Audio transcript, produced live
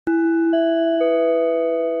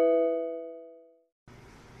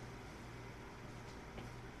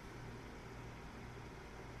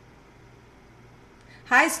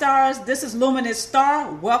Hi stars, this is Luminous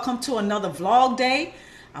Star. Welcome to another vlog day.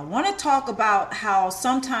 I want to talk about how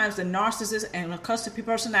sometimes the narcissist and the cluster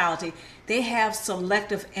personality, they have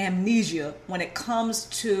selective amnesia when it comes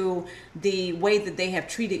to the way that they have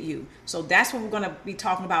treated you. So that's what we're going to be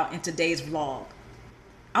talking about in today's vlog.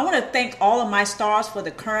 I want to thank all of my stars for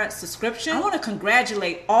the current subscription. I want to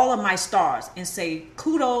congratulate all of my stars and say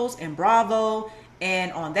kudos and bravo.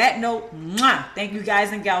 And on that note, thank you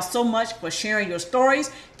guys and gals so much for sharing your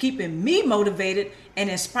stories, keeping me motivated and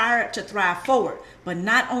inspired to thrive forward. But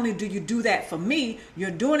not only do you do that for me,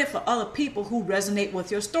 you're doing it for other people who resonate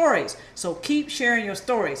with your stories. So keep sharing your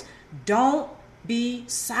stories. Don't be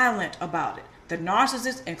silent about it. The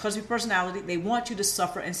narcissist and cluster personality, they want you to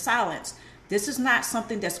suffer in silence. This is not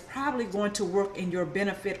something that's probably going to work in your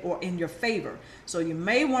benefit or in your favor. So you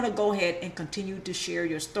may want to go ahead and continue to share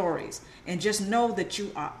your stories. And just know that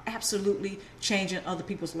you are absolutely changing other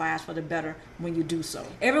people's lives for the better when you do so.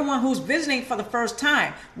 Everyone who's visiting for the first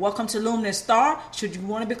time, welcome to Luminous Star. Should you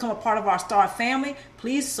want to become a part of our Star family,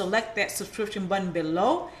 please select that subscription button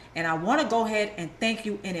below. And I want to go ahead and thank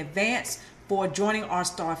you in advance for joining our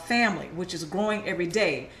Star family, which is growing every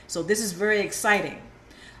day. So this is very exciting.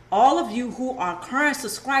 All of you who are current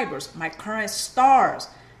subscribers, my current stars,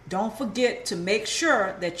 don't forget to make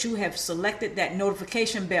sure that you have selected that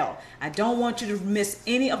notification bell. I don't want you to miss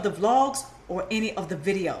any of the vlogs or any of the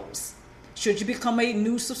videos. Should you become a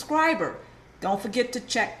new subscriber, don't forget to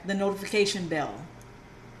check the notification bell.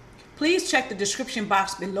 Please check the description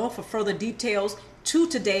box below for further details to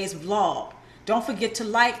today's vlog. Don't forget to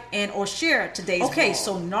like and or share today's vlog.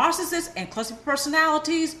 So narcissists and cluster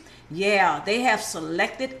personalities, yeah, they have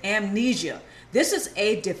selected amnesia. This is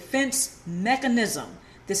a defense mechanism.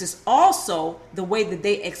 This is also the way that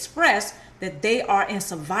they express that they are in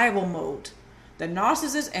survival mode. The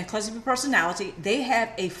narcissist and cluster personality, they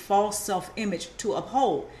have a false self-image to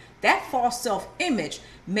uphold. That false self-image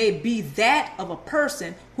may be that of a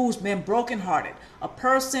person who's been brokenhearted, a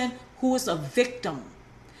person who is a victim.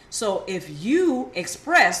 So if you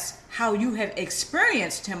express how you have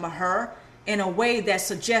experienced him or her in a way that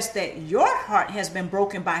suggests that your heart has been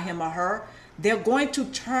broken by him or her, they're going to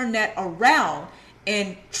turn that around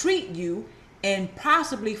and treat you and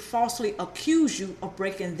possibly falsely accuse you of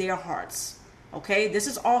breaking their hearts. Okay, this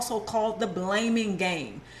is also called the blaming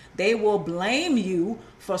game. They will blame you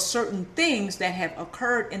for certain things that have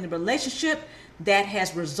occurred in the relationship that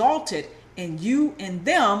has resulted in you and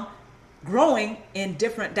them growing in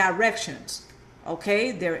different directions.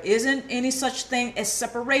 Okay, there isn't any such thing as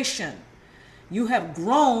separation. You have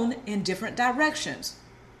grown in different directions.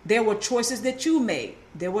 There were choices that you made.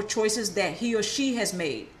 There were choices that he or she has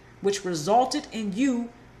made, which resulted in you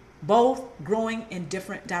both growing in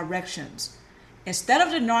different directions. Instead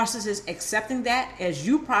of the narcissist accepting that, as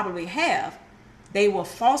you probably have, they will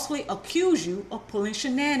falsely accuse you of pulling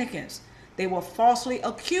shenanigans. They will falsely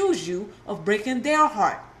accuse you of breaking their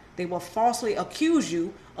heart. They will falsely accuse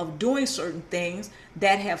you of doing certain things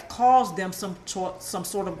that have caused them some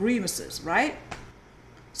sort of grievances, right?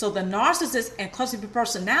 So the narcissist and cluster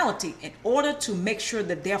personality, in order to make sure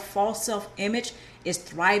that their false self-image is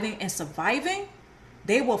thriving and surviving,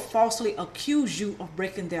 they will falsely accuse you of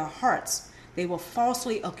breaking their hearts. They will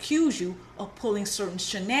falsely accuse you of pulling certain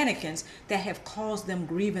shenanigans that have caused them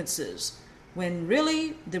grievances, when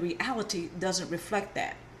really the reality doesn't reflect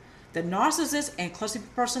that. The narcissist and cluster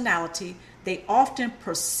personality, they often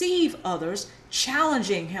perceive others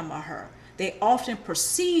challenging him or her. They often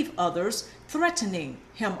perceive others threatening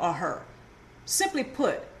him or her. Simply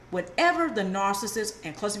put, whenever the narcissist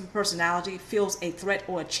and cluster personality feels a threat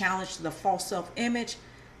or a challenge to the false self-image,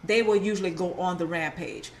 they will usually go on the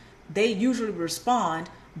rampage. They usually respond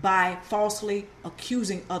by falsely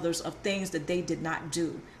accusing others of things that they did not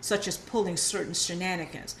do, such as pulling certain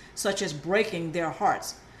shenanigans, such as breaking their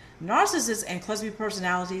hearts. Narcissists and cluster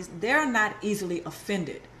personalities, they're not easily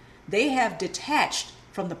offended. They have detached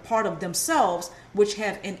from the part of themselves which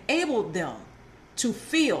have enabled them to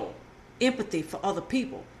feel empathy for other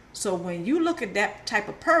people. So when you look at that type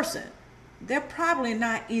of person, they're probably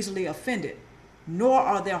not easily offended, nor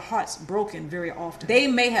are their hearts broken very often. They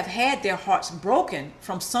may have had their hearts broken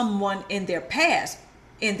from someone in their past,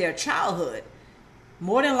 in their childhood.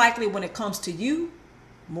 More than likely, when it comes to you,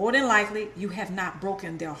 more than likely, you have not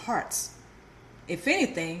broken their hearts. If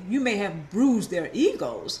anything, you may have bruised their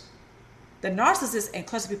egos. The narcissist and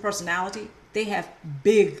cluster personality, they have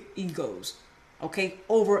big egos, okay?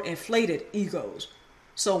 Overinflated egos.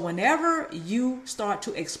 So whenever you start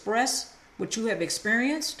to express what you have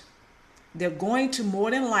experienced, they're going to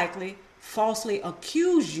more than likely falsely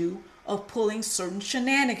accuse you of pulling certain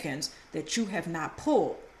shenanigans that you have not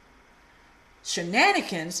pulled.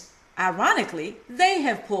 shenanigans, ironically, they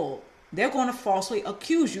have pulled. They're going to falsely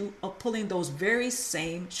accuse you of pulling those very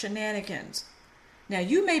same shenanigans. Now,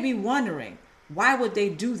 you may be wondering, why would they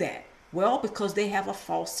do that? Well, because they have a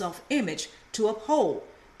false self-image to uphold.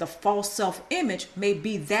 The false self-image may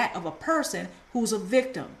be that of a person who's a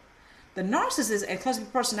victim. The narcissist and cluster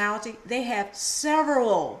personality, they have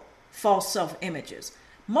several false self-images.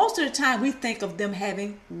 Most of the time, we think of them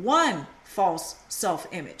having one false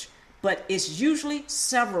self-image, but it's usually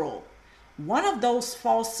several. One of those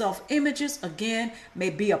false self-images, again, may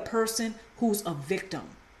be a person who's a victim.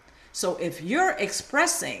 So if you're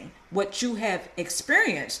expressing what you have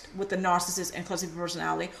experienced with the narcissist and cluster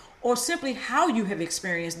personality, or simply how you have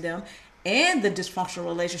experienced them and the dysfunctional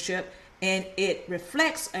relationship, and it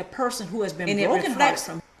reflects a person who has been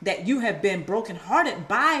brokenhearted, that you have been brokenhearted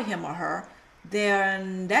by him or her,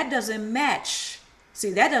 then that doesn't match.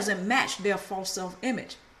 See, that doesn't match their false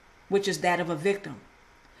self-image, which is that of a victim.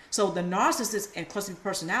 So the narcissist and cluster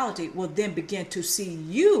personality will then begin to see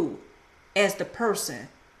you as the person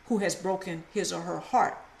who has broken his or her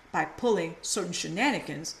heart by pulling certain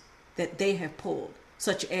shenanigans that they have pulled,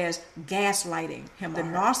 such as gaslighting him. The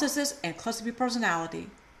narcissist and cluster B personality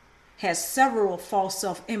has several false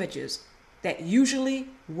self-images that usually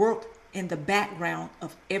work in the background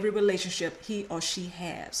of every relationship he or she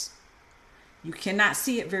has. You cannot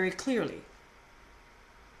see it very clearly.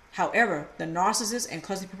 However, the narcissist and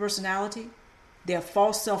cluster B personality, their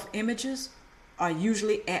false self-images are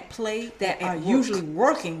usually at play, that are usually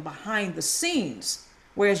working behind the scenes,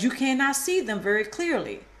 whereas you cannot see them very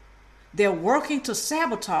clearly. They're working to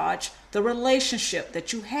sabotage the relationship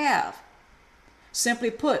that you have. Simply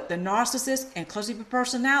put, the narcissist and cluster B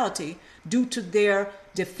personality, due to their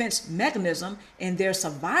defense mechanism and their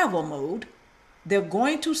survival mode, they're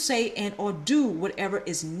going to say and or do whatever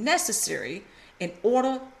is necessary in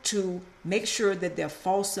order to make sure that their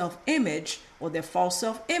false self-image or their false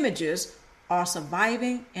self-images are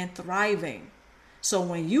surviving and thriving. So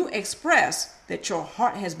when you express that your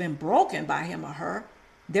heart has been broken by him or her,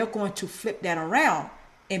 they're going to flip that around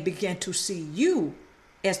and begin to see you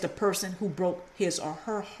as the person who broke his or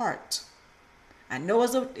her heart. I know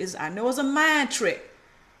it's a mind trick.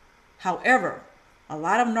 However, a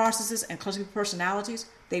lot of narcissists and cluster B personalities,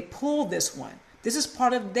 they pull this one. This is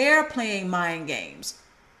part of their playing mind games.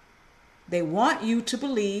 They want you to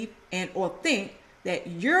believe and or think that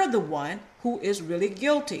you're the one who is really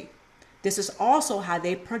guilty. This is also how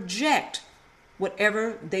they project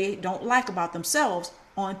whatever they don't like about themselves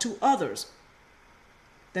onto others.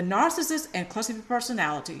 The narcissist and cluster B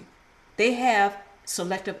personality, they have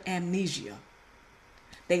selective amnesia.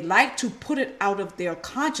 They like to put it out of their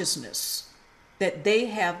consciousness that they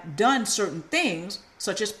have done certain things,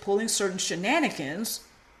 such as pulling certain shenanigans,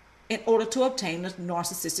 in order to obtain the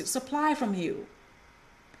narcissistic supply from you.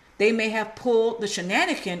 They may have pulled the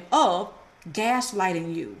shenanigan of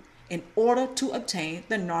gaslighting you in order to obtain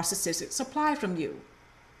the narcissistic supply from you.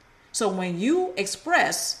 So when you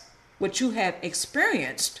express what you have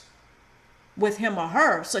experienced with him or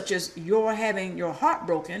her, such as you're having your heart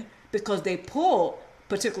broken because they pulled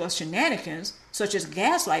particular shenanigans, such as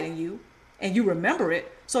gaslighting you, and you remember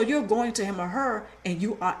it, so you're going to him or her and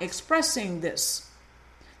you are expressing this.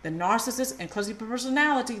 The narcissist and cluster B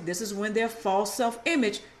personality, this is when their false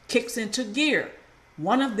self-image kicks into gear.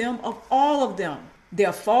 One of them, of all of them,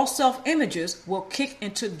 their false self-images will kick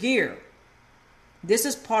into gear. This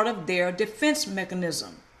is part of their defense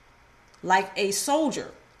mechanism. Like a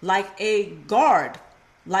soldier, like a guard,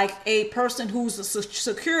 like a person who's a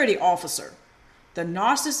security officer. The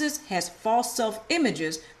narcissist has false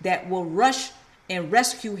self-images that will rush and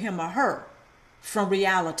rescue him or her from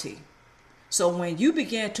reality. So when you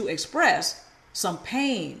begin to express some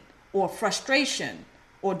pain or frustration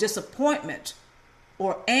or disappointment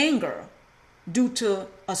or anger due to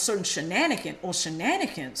a certain shenanigan or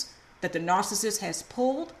shenanigans that the narcissist has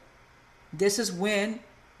pulled, this is when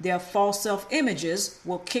their false self-images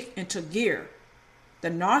will kick into gear. The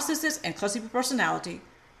narcissist and cluster B personality,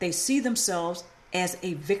 they see themselves as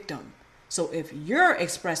a victim. So if you're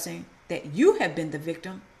expressing that you have been the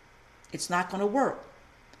victim, it's not going to work.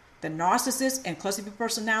 The narcissist and cluster B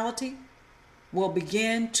personality will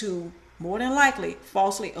begin to, more than likely,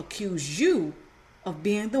 falsely accuse you of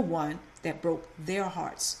being the one that broke their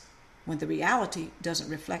hearts, when the reality doesn't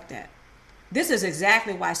reflect that. This is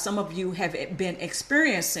exactly why some of you have been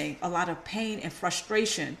experiencing a lot of pain and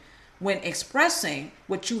frustration when expressing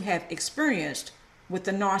what you have experienced with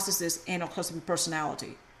the narcissist and or cluster B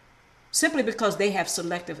personality, simply because they have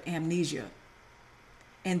selective amnesia.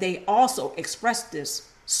 And they also express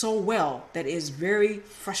this so well that it is very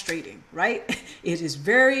frustrating, right? It is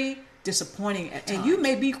very disappointing at times. And you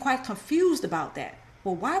may be quite confused about that.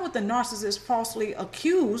 Well, why would the narcissist falsely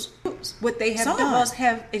accuse what they have done? Some of us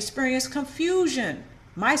have experienced confusion,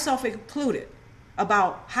 myself included,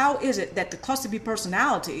 about how is it that the cluster B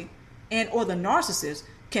personality and or the narcissist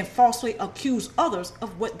can falsely accuse others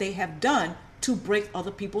of what they have done to break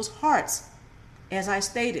other people's hearts. As I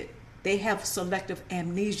stated, they have selective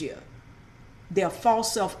amnesia. Their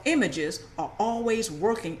false self-images are always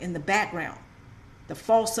working in the background. The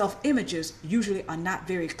false self-images usually are not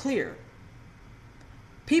very clear.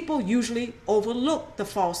 People usually overlook the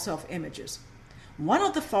false self-images. One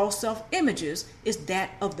of the false self-images is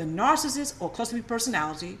that of the narcissist or cluster B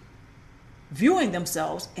personality viewing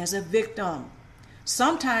themselves as a victim.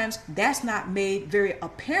 Sometimes that's not made very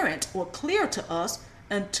apparent or clear to us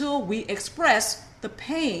until we express the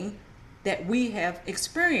pain that we have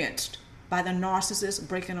experienced by the narcissist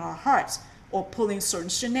breaking our hearts or pulling certain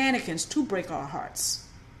shenanigans to break our hearts.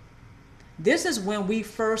 This is when we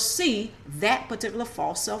first see that particular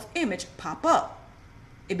false self-image pop up.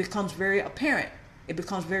 It becomes very apparent. It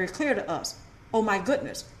becomes very clear to us. Oh my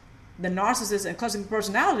goodness, the narcissist and cluster B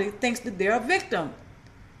personality thinks that they're a victim.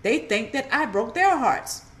 They think that I broke their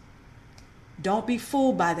hearts. Don't be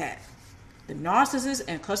fooled by that. The narcissist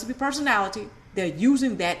and cluster B personality, they're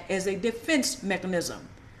using that as a defense mechanism.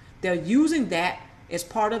 They're using that as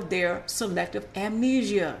part of their selective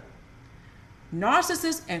amnesia.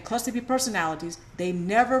 Narcissists and cluster B personalities, they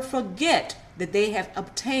never forget that they have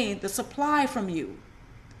obtained the supply from you.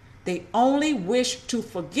 They only wish to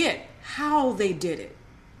forget how they did it.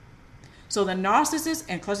 So the narcissist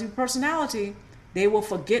and cluster B personality, they will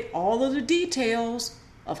forget all of the details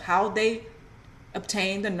of how they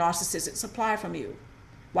obtained the narcissistic supply from you.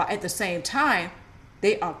 While at the same time,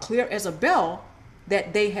 they are clear as a bell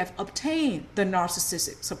that they have obtained the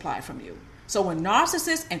narcissistic supply from you. So when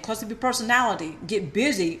narcissists and cluster B personality get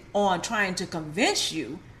busy on trying to convince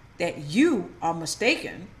you that you are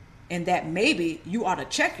mistaken and that maybe you ought to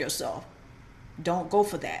check yourself, don't go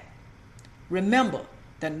for that. Remember,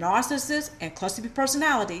 the narcissist and cluster B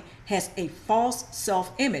personality has a false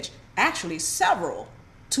self-image, actually several,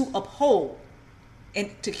 to uphold and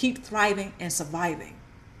to keep thriving and surviving.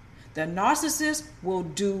 The narcissist will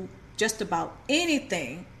do just about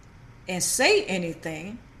anything and say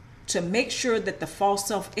anything to make sure that the false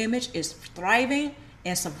self-image is thriving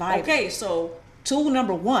and surviving. Okay, so tool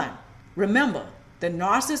number 1, remember, the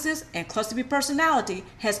narcissist and cluster B personality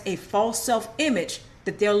has a false self-image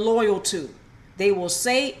that they're loyal to. They will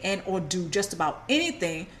say and or do just about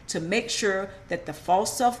anything to make sure that the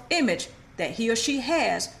false self-image that he or she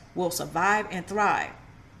has will survive and thrive.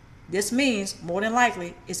 This means more than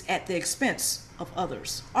likely it's at the expense of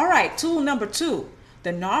others. All right, tool number 2.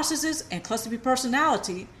 The narcissist and cluster B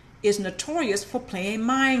personality is notorious for playing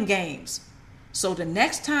mind games. So the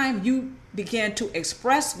next time you begin to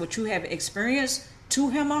express what you have experienced to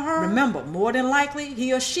him or her, remember, more than likely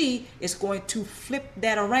he or she is going to flip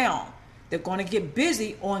that around. They're going to get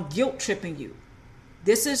busy on guilt tripping you.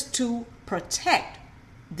 This is to protect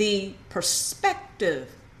the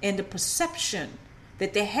perspective and the perception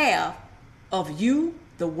that they have of you,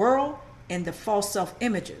 the world, and the false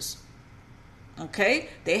self-images. Okay?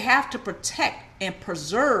 They have to protect and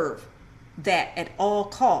preserve that at all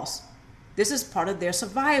costs. This is part of their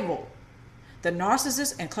survival. The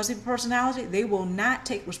narcissist and cluster B personality, they will not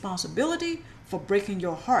take responsibility for breaking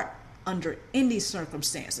your heart under any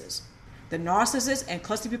circumstances. The narcissist and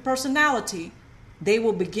cluster B personality, they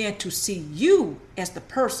will begin to see you as the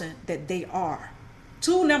person that they are.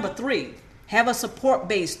 Tool number 3, have a support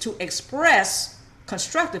base to express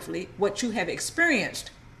constructively what you have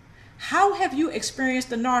experienced. How have you experienced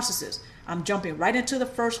the narcissist? I'm jumping right into the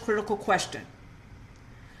first critical question.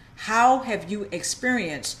 How have you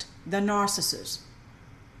experienced the narcissist?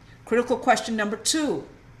 Critical question number 2.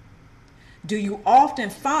 Do you often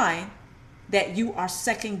find that you are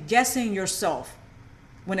second guessing yourself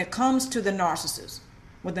when it comes to the narcissist?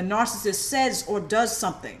 When the narcissist says or does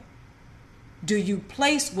something, do you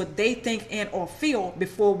place what they think and or feel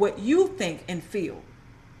before what you think and feel?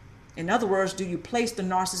 In other words, do you place the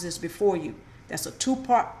narcissist before you? That's a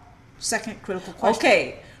 2-part second critical question.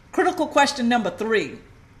 Okay, critical question number 3.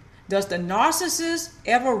 Does the narcissist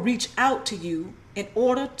ever reach out to you in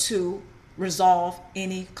order to resolve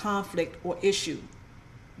any conflict or issue?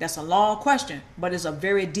 That's a long question, but it's a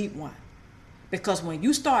very deep one. Because when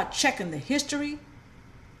you start checking the history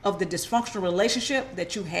of the dysfunctional relationship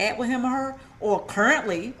that you had with him or her, or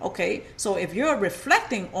currently, okay, so if you're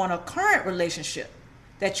reflecting on a current relationship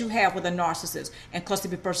that you have with a narcissist and cluster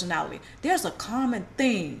B personality, there's a common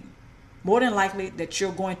theme, more than likely, that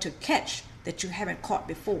you're going to catch that you haven't caught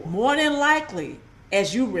before. More than likely,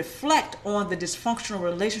 as you reflect on the dysfunctional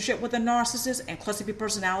relationship with a narcissist and cluster B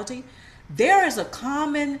personality, there is a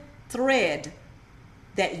common thread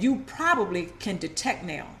that you probably can detect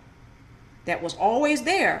now that was always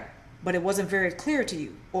there, but it wasn't very clear to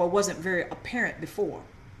you, or it wasn't very apparent before.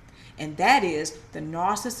 And that is the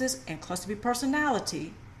narcissist and cluster B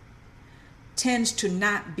personality tends to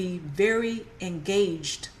not be very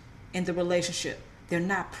engaged in the relationship. They're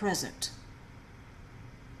not present.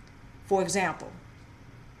 For example,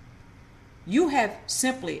 you have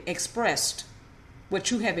simply expressed what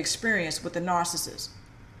you have experienced with the narcissist.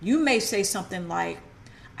 You may say something like,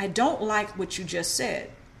 I don't like what you just said.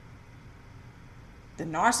 The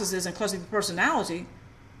narcissist and cluster B personality,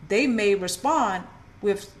 they may respond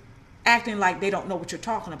with acting like they don't know what you're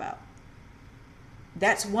talking about.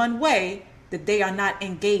 That's one way that they are not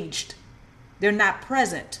engaged. They're not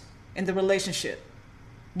present in the relationship.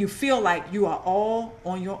 You feel like you are all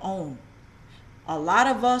on your own. A lot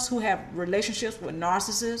of us who have relationships with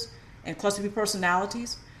narcissists and cluster B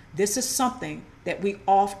personalities, this is something that we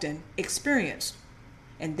often experience.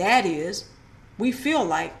 And that is, we feel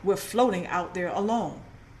like we're floating out there alone.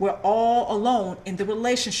 We're all alone in the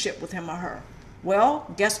relationship with him or her.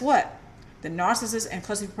 Well, guess what? The narcissist and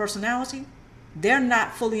cluster B personality, they're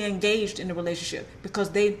not fully engaged in the relationship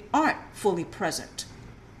because they aren't fully present.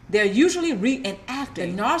 They're usually reenacting. The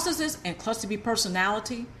narcissist and cluster B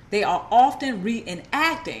personality, they are often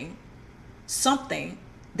reenacting something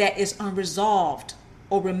that is unresolved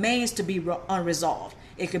or remains to be unresolved.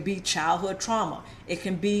 It could be childhood trauma. It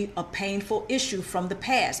can be a painful issue from the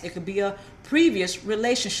past. It could be a previous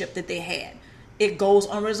relationship that they had. It goes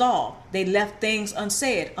unresolved. They left things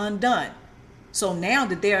unsaid, undone. So now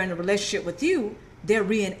that they're in a relationship with you, they're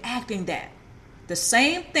reenacting that. The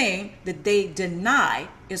same thing that they deny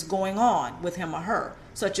is going on with him or her,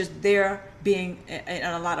 such as they're being in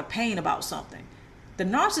a lot of pain about something. The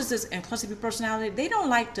narcissist and cluster B personality, they don't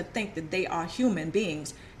like to think that they are human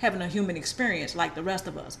beings having a human experience like the rest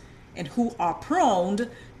of us and who are prone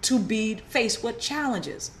to be faced with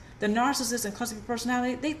challenges. The narcissist and cluster B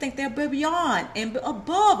personality, they think they're beyond and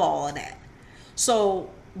above all of that. So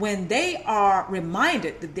when they are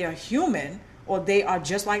reminded that they're human or they are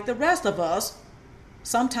just like the rest of us,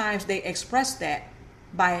 sometimes they express that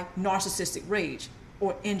by narcissistic rage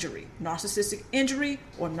or injury, narcissistic injury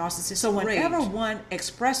or narcissistic So whenever rage. One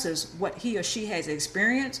expresses what he or she has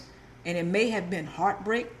experienced, and it may have been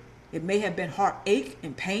heartbreak, it may have been heartache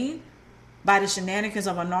and pain by the shenanigans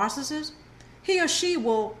of a narcissist, he or she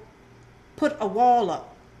will put a wall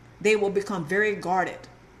up. They will become very guarded.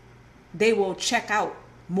 They will check out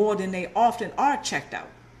more than they often are checked out.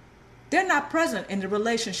 They're not present in the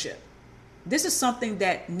relationship. This is something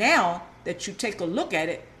that now that you take a look at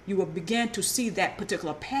it, you will begin to see that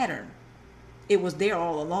particular pattern. It was there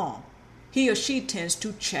all along. He or she tends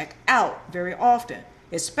to check out very often,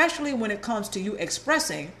 especially when it comes to you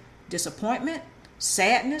expressing disappointment,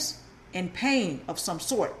 sadness, and pain of some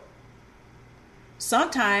sort.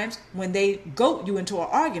 Sometimes when they goad you into an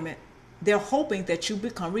argument, they're hoping that you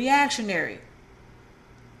become reactionary.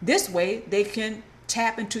 This way, they can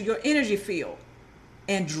tap into your energy field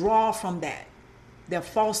and draw from that. Their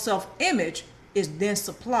false self-image is then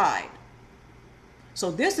supplied. So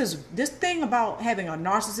this thing about having a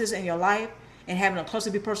narcissist in your life and having a cluster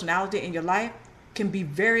B personality in your life can be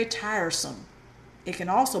very tiresome. It can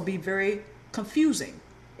also be very confusing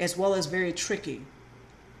as well as very tricky.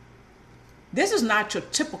 This is not your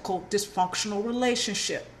typical dysfunctional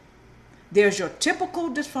relationship. There's your typical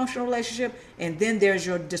dysfunctional relationship, and then there's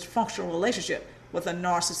your dysfunctional relationship with a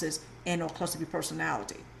narcissist and or cluster B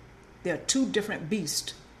personality. They're two different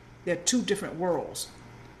beasts. They're two different worlds.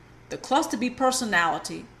 The cluster B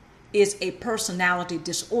personality is a personality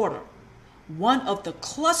disorder. One of the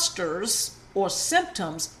clusters or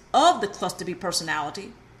symptoms of the cluster B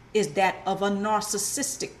personality is that of a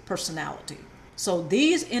narcissistic personality. So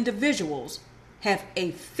these individuals have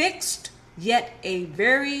a fixed yet a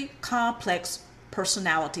very complex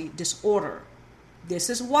personality disorder. This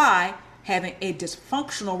is why having a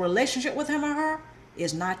dysfunctional relationship with him or her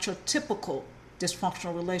is not your typical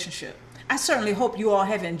dysfunctional relationship. I certainly hope you all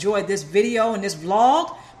have enjoyed this video and this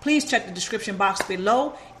vlog. Please check the description box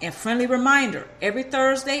below. And friendly reminder, every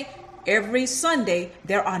Thursday, every Sunday,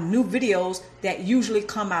 there are new videos that usually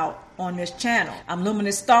come out on this channel. I'm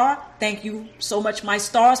Luminous Star. Thank you so much, my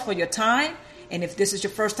stars, for your time. And if this is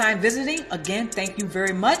your first time visiting, again, thank you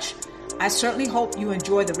very much. I certainly hope you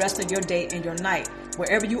enjoy the rest of your day and your night.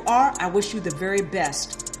 Wherever you are, I wish you the very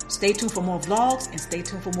best. Stay tuned for more vlogs and stay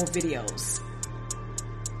tuned for more videos.